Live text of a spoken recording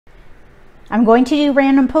I'm going to do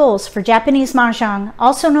random pulls for Japanese Mahjong,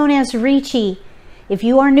 also known as Riichi. If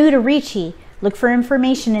you are new to Riichi, look for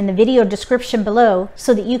information in the video description below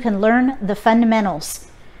so that you can learn the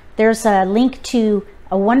fundamentals. There's a link to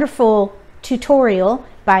a wonderful tutorial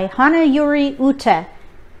by Hanayuri Uta.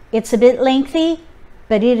 It's a bit lengthy,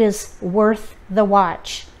 but it is worth the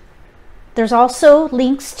watch. There's also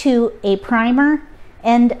links to a primer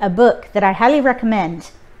and a book that I highly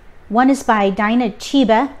recommend. One is by Dinah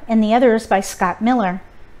Chiba and the other is by Scott Miller.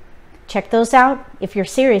 Check those out if you're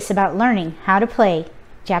serious about learning how to play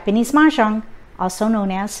Japanese Mahjong, also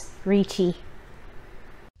known as Riichi.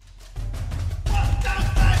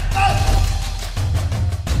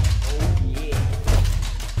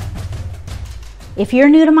 If you're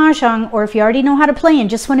new to Mahjong, or if you already know how to play and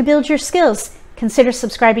just want to build your skills, consider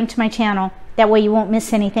subscribing to my channel. That way you won't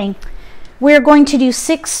miss anything. We're going to do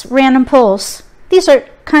 6 random pulls. These are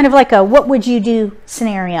kind of like a what would you do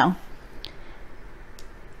scenario.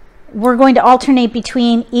 We're going to alternate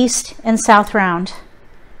between east and south round.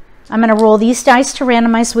 I'm going to roll these dice to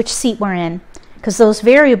randomize which seat we're in, because those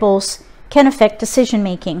variables can affect decision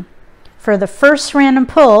making. For the first random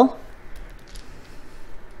pull,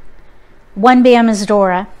 1 bam is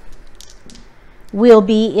Dora. We'll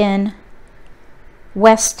be in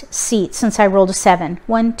west seat since I rolled a 7.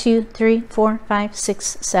 1, 2, 3, 4, 5,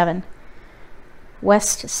 6, 7.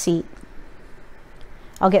 West seat.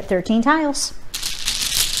 I'll get 13 tiles.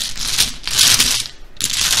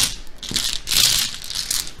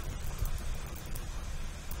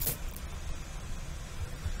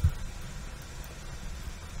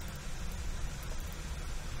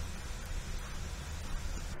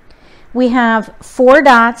 We have 4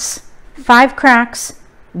 dots, 5 cracks,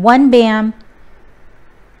 1 bam,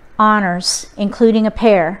 honors, including a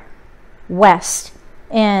pair, west.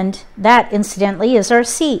 And that, incidentally, is our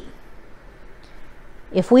seat.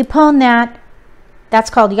 If we pwn that, that's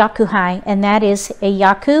called yakuhai, and that is a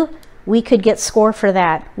yaku. We could get score for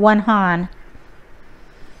that, 1 han.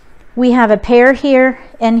 We have a pair here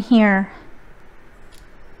and here.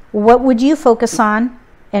 What would you focus on,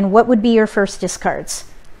 and what would be your first discards?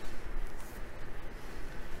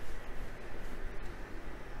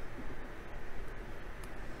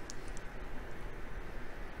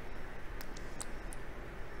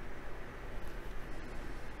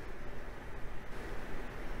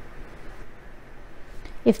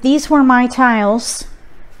 If these were my tiles,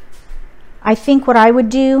 I think what I would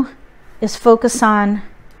do is focus on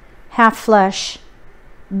half flush,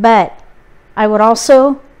 but I would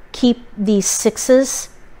also keep these 6s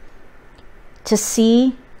to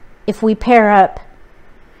see if we pair up,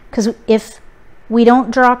 because if we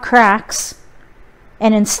don't draw cracks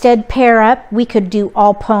and instead pair up, we could do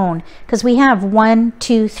all pwn, because we have 1,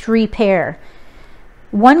 2, 3 pair.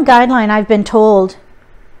 One guideline I've been told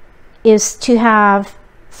is to have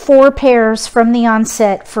 4 pairs from the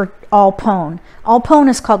onset for all pwn. All pwn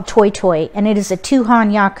is called toi toi, and it is a 2 han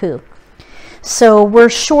yaku. So we're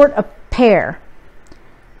short a pair.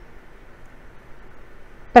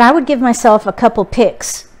 But I would give myself a couple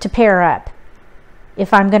picks to pair up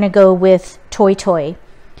if I'm going to go with toi toi.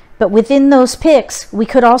 But within those picks, we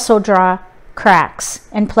could also draw cracks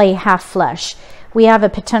and play half flush. We have a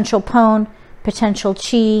potential pwn, potential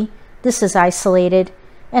chi. This is isolated.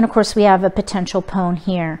 And of course we have a potential pwn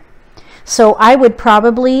here. So I would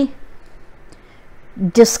probably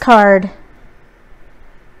discard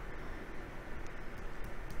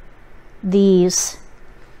these.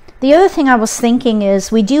 The other thing I was thinking is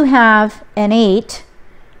we do have an 8,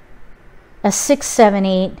 a 6, 7,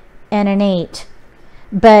 8, and an 8.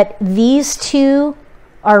 But these 2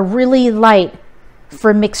 are really light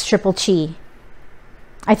for mixed triple chi.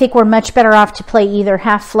 I think we're much better off to play either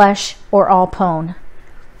half flush or all pwn.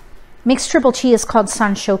 Mixed triple chi is called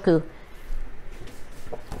sanshoku.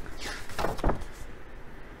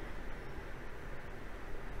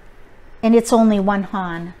 And it's only 1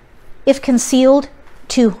 han. If concealed,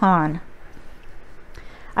 2 han.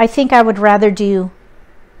 I think I would rather do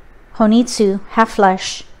honitsu, half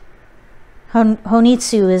flush.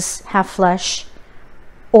 Honitsu is half flush,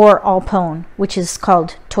 or all pwn, which is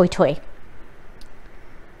called toi toi.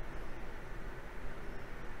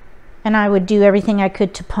 And I would do everything I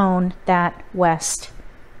could to pwn that west.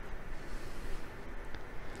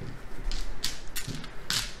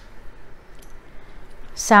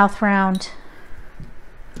 South round.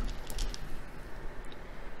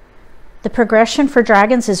 The progression for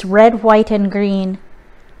dragons is red, white, and green.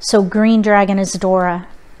 So green dragon is Dora.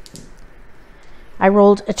 I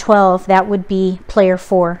rolled a 12. That would be player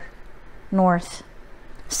 4, north.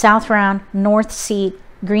 South round, north seat,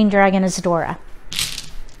 green dragon is Dora.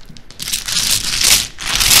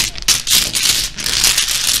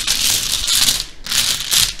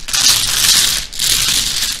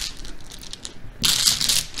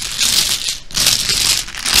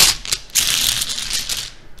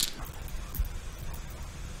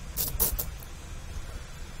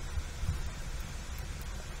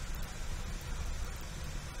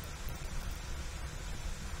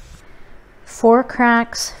 4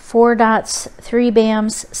 cracks, 4 dots, 3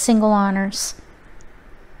 bams, single honors.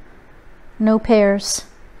 No pairs.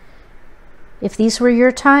 If these were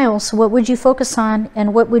your tiles, what would you focus on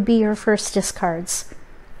and what would be your first discards?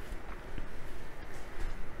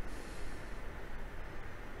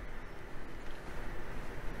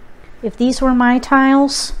 If these were my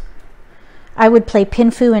tiles, I would play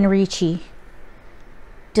Pinfu and Riichi.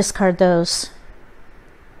 Discard those.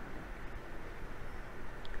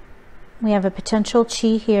 We have a potential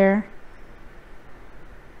chi here,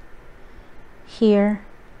 here,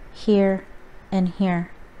 here, and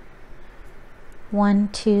here. 1,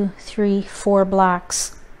 2, 3, 4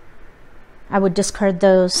 blocks. I would discard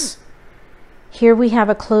those. Here we have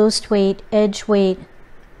a closed weight, edge weight,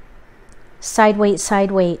 side weight,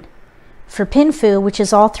 side weight. For Pinfu, which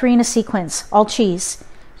is all 3 in a sequence, all chis,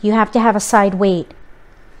 you have to have a side weight,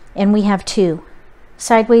 and we have 2.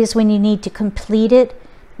 Side weight is when you need to complete it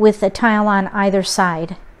with a tile on either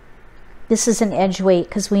side. This is an edge weight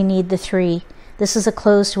because we need the 3. This is a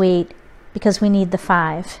closed weight because we need the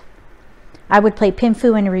 5. I would play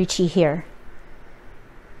Pinfu and Riichi here.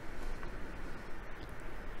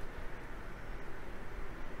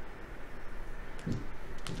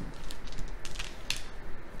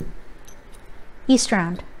 East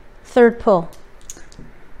round, third pull.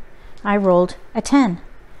 I rolled a 10.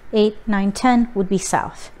 8, 9, 10 would be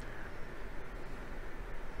south.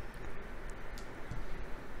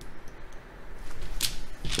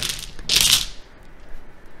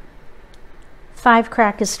 Five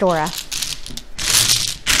crack is Dora.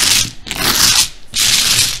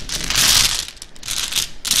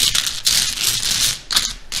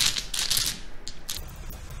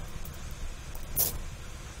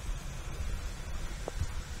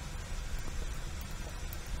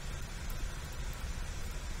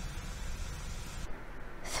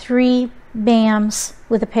 Three bams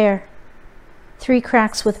with a pair, 3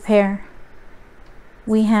 cracks with a pair.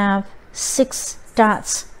 We have 6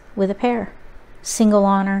 dots with a pair. Single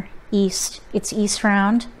honor, east. It's east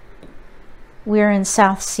round. We're in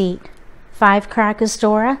south seat. 5 crack is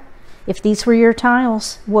Dora. If these were your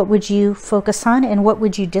tiles, what would you focus on and what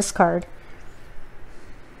would you discard?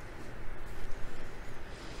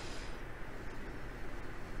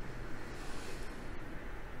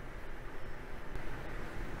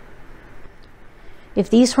 If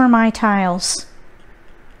these were my tiles,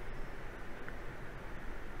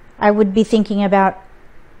 I would be thinking about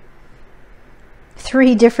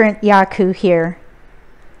 3 different yaku here.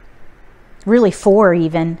 Really 4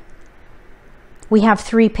 even. We have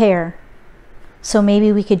 3 pair. So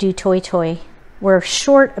maybe we could do toi toi. We're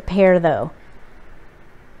short a pair though.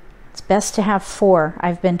 It's best to have 4,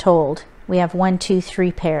 I've been told. We have 1, 2,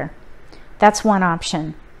 3 pair. That's one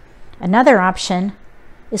option. Another option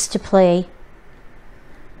is to play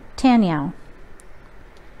Tanyao.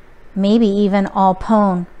 Maybe even all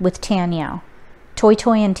pone with Tanyao. Toi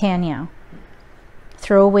toi and Tanyao.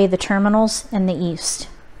 Throw away the terminals and the east.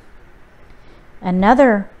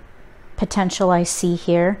 Another potential I see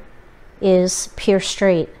here is pure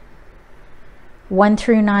straight. 1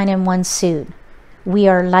 through 9 in one suit. We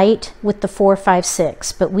are light with the 4, 5,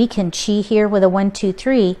 6, but we can chi here with a 1, 2,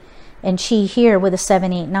 3 and chi here with a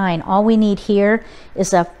 7, 8, 9. All we need here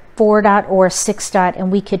is a 4 dot or a 6 dot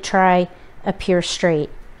and we could try a pure straight.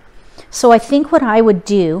 So I think what I would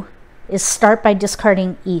do is start by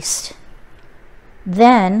discarding east.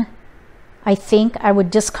 Then I think I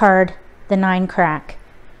would discard the 9 crack.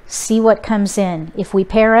 See what comes in. If we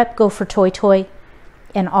pair up, go for toi toi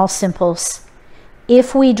and all simples.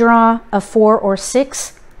 If we draw a 4 or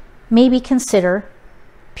 6, maybe consider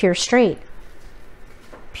pure straight.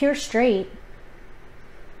 Pure straight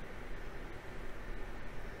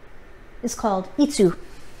is called itsu.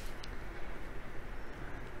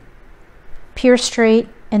 Pure straight,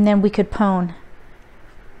 and then we could pone.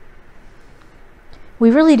 We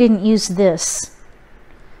really didn't use this.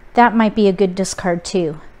 That might be a good discard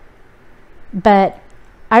too. But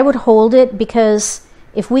I would hold it because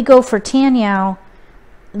if we go for Tanyao,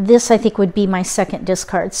 this I think would be my second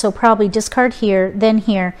discard. So probably discard here, then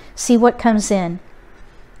here, see what comes in.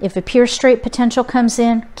 If a pure straight potential comes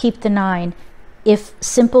in, keep the 9. If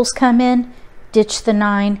simples come in, ditch the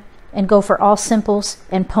 9 and go for all simples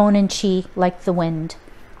and pone and chi like the wind.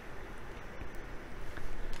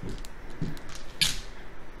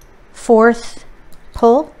 Fourth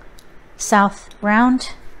pull, south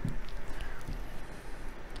round.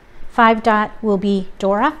 5 dot will be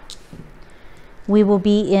Dora. We will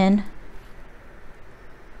be in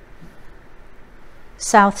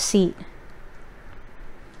south seat.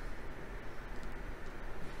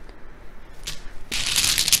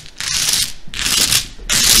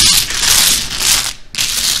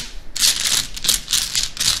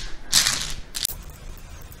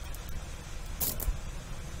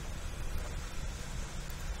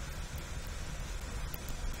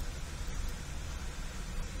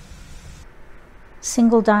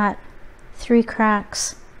 single dot, 3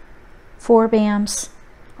 cracks, 4 bams,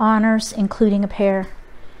 honors, including a pair.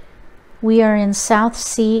 We are in south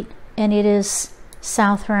seat and it is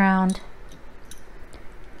south round.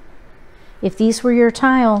 If these were your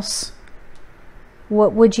tiles,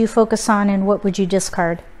 what would you focus on and what would you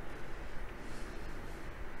discard?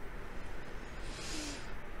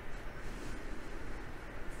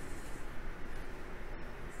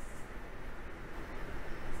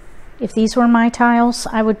 If these were my tiles,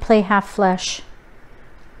 I would play half flush.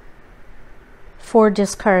 4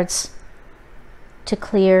 discards to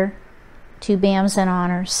clear, 2 bams and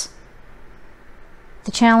honors.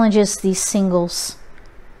 The challenge is these singles.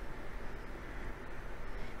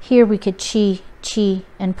 Here we could chi, chi,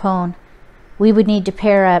 and pone. We would need to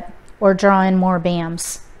pair up or draw in more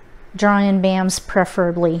bams. Draw in bams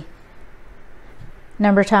preferably.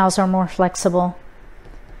 Number tiles are more flexible.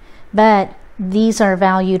 But these are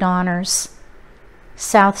valued honors.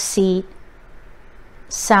 South seat,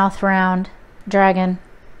 south round, dragon.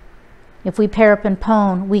 If we pair up in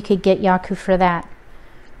pone, we could get yaku for that.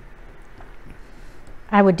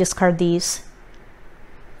 I would discard these.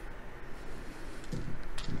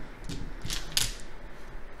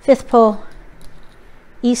 Fifth pull,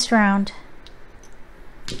 east round.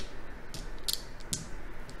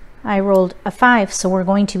 I rolled a 5, so we're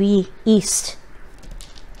going to be east.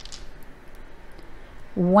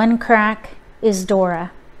 1 crack is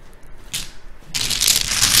Dora.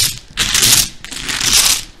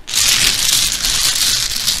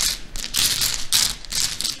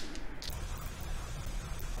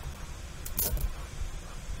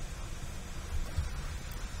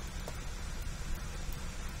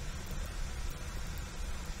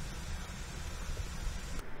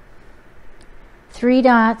 Three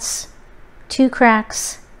dots, 2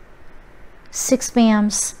 cracks, 6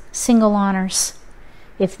 bams, single honors.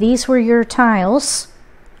 If these were your tiles,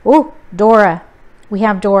 oh, Dora, we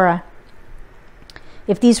have Dora.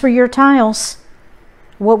 If these were your tiles,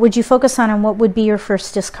 what would you focus on and what would be your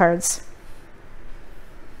first discards?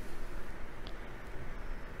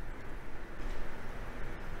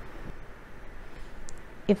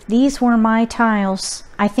 If these were my tiles,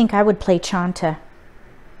 I think I would play Chanta.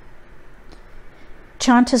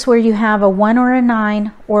 Chanta is where you have a 1 or a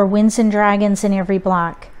 9 or winds and dragons in every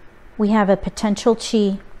block. We have a potential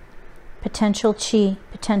chi, potential chi,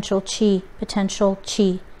 potential chi, potential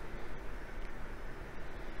chi.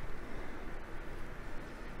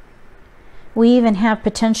 We even have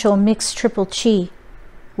potential mixed triple chi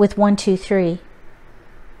with 1, 2, 3.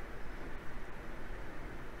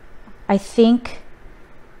 I think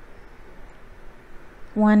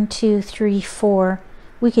 1, 2, 3, 4.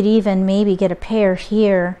 We could even maybe get a pair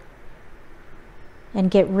here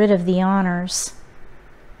and get rid of the honors.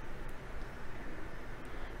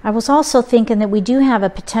 I was also thinking that we do have a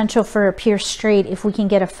potential for a pure straight if we can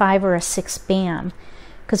get a 5 or a 6 bam,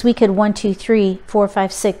 because we could 1, 2, 3, 4,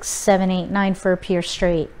 5, 6, 7, 8, 9 for a pure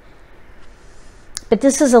straight. But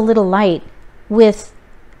this is a little light with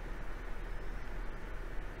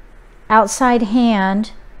outside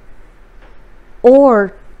hand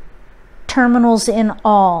or terminals in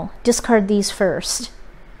all. Discard these first.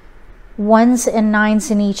 1s and 9s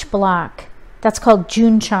in each block. That's called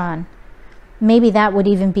Junchan. Maybe that would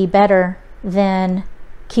even be better than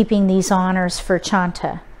keeping these honors for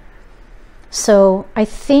Chanta. So I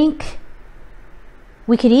think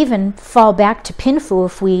we could even fall back to Pinfu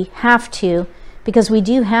if we have to, because we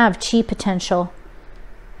do have chi potential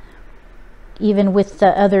even with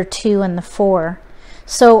the other 2 and the 4.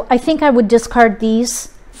 So I think I would discard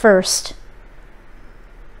these first.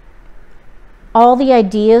 All the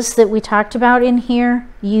ideas that we talked about in here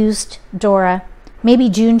used Dora. Maybe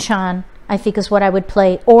Junchan, I think, is what I would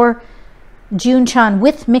play. Or Junchan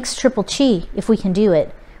with mixed triple chi, if we can do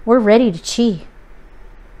it. We're ready to chi.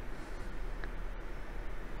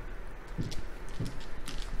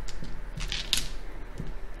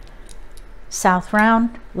 South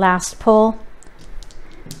round, last pull.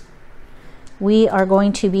 We are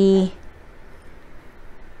going to be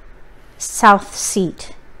south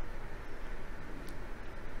seat.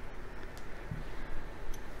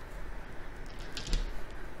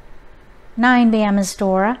 9 bam is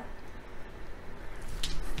Dora.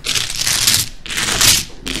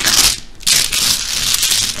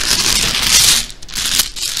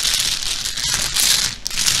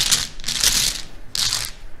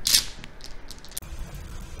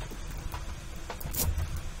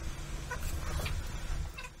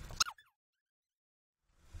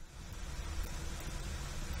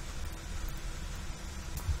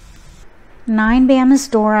 Nine bam is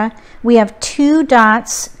Dora. We have 2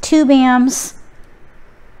 dots, 2 bams,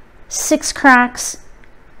 6 cracks,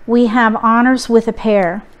 we have honors with a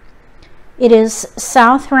pair. It is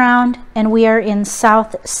south round and we are in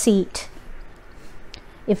south seat.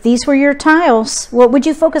 If these were your tiles, what would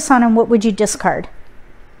you focus on and what would you discard?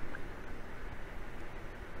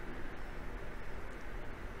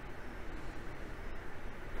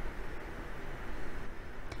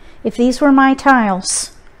 If these were my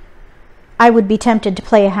tiles, I would be tempted to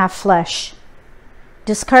play a half flush.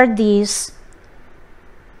 Discard these,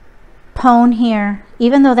 pone here,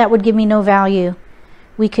 even though that would give me no value.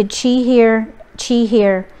 We could chi here, chi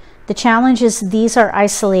here. The challenge is these are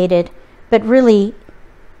isolated, but really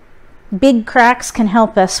big cracks can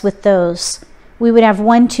help us with those. We would have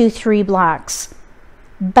 1, 2, 3 blocks.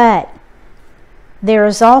 But there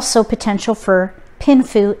is also potential for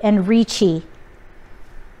pinfu and riichi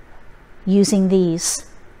using these.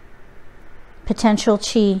 Potential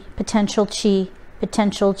chi, potential chi,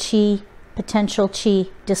 potential chi, potential chi,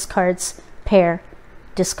 discards, pair,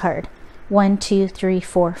 discard. 1, 2, 3,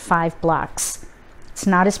 4, 5 blocks. It's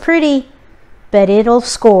not as pretty, but it'll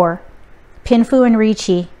score. Pinfu and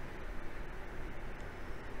riichi.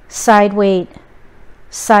 Side weight,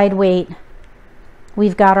 side weight.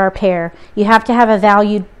 We've got our pair. You have to have a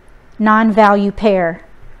valued, non-value pair.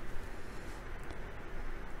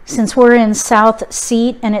 Since we're in south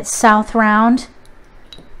seat and it's south round,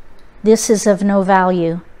 this is of no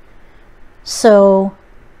value. So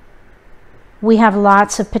we have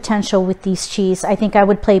lots of potential with these chis. I think I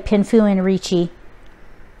would play pinfu and riichi.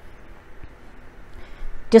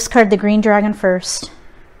 Discard the green dragon first.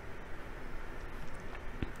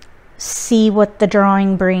 See what the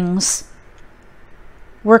drawing brings.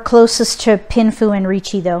 We're closest to pinfu and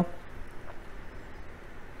riichi though.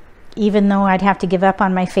 Even though I'd have to give up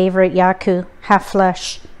on my favorite yaku, half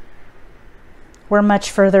flush. We're much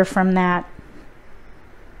further from that.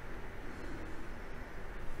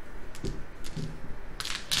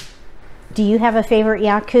 Do you have a favorite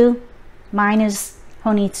yaku? Mine is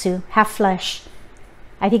honitsu, half flush.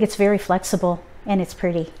 I think it's very flexible and it's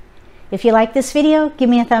pretty. If you like this video, give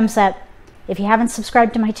me a thumbs up. If you haven't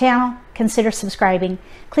subscribed to my channel, consider subscribing.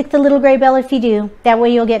 Click the little gray bell if you do. That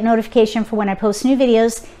way you'll get notification for when I post new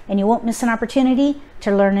videos and you won't miss an opportunity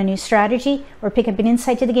to learn a new strategy or pick up an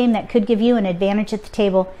insight to the game that could give you an advantage at the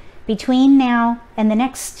table. Between now and the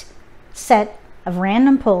next set of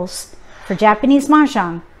random pulls for Japanese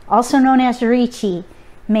Mahjong, also known as Riichi,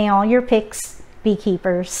 may all your picks be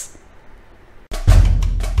keepers.